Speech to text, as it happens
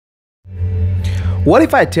What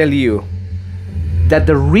if I tell you that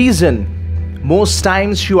the reason most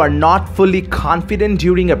times you are not fully confident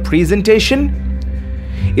during a presentation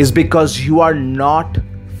is because you are not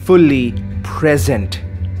fully present?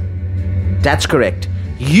 That's correct.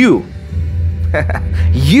 You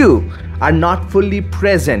are not fully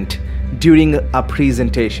present during a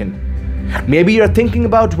presentation. Maybe you're thinking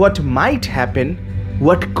about what might happen,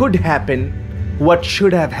 what could happen, what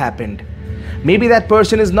should have happened. Maybe that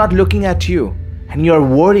person is not looking at you and you're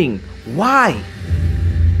worrying. Why?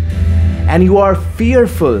 And you are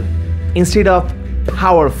fearful instead of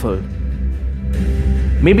powerful.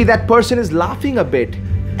 Maybe that person is laughing a bit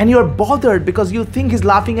and you're bothered because you think he's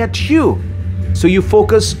laughing at you. So you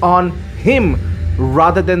focus on him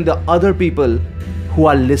rather than the other people who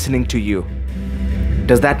are listening to you.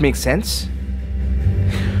 Does that make sense?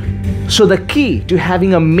 So the key to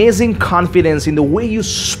having amazing confidence in the way you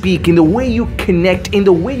speak, in the way you connect, in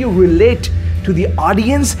the way you relate to the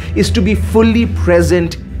audience is to be fully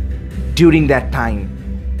present during that time.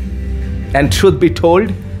 And truth be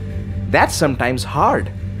told, that's sometimes hard.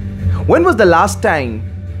 When was the last time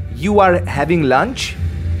you are having lunch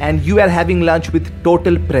and you are having lunch with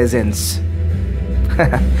total presence?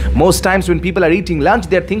 Most times when people are eating lunch,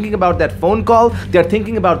 they're thinking about that phone call, they're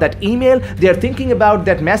thinking about that email, they're thinking about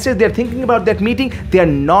that message, they're thinking about that meeting, they're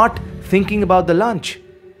not thinking about the lunch.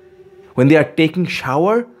 When they are taking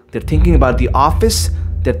shower, they're thinking about the office,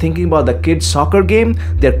 they're thinking about the kids' soccer game,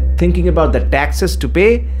 they're thinking about the taxes to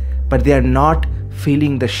pay, but they are not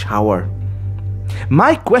feeling the shower.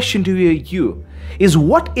 My question to you is,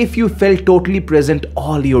 what if you felt totally present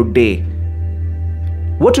all your day?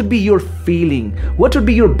 What would be your feeling? What would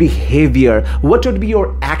be your behavior? What would be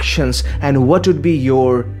your actions? And what would be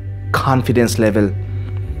your confidence level?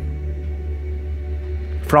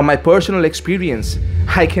 From my personal experience,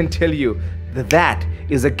 I can tell you that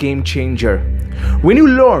is a game changer. When you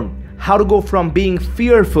learn how to go from being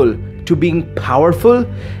fearful to being powerful,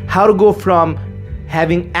 how to go from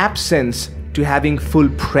having absence to having full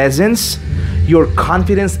presence, your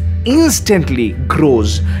confidence instantly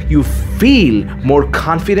grows. You feel more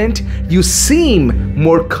confident, you seem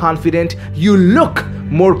more confident, you look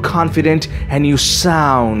more confident, and you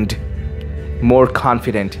sound more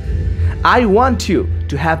confident. I want you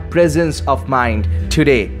to have presence of mind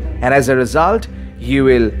today, and as a result, you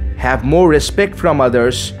will have more respect from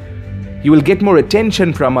others, you will get more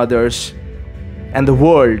attention from others, and the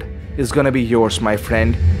world is gonna be yours, my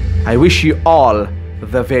friend. I wish you all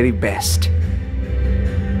the very best.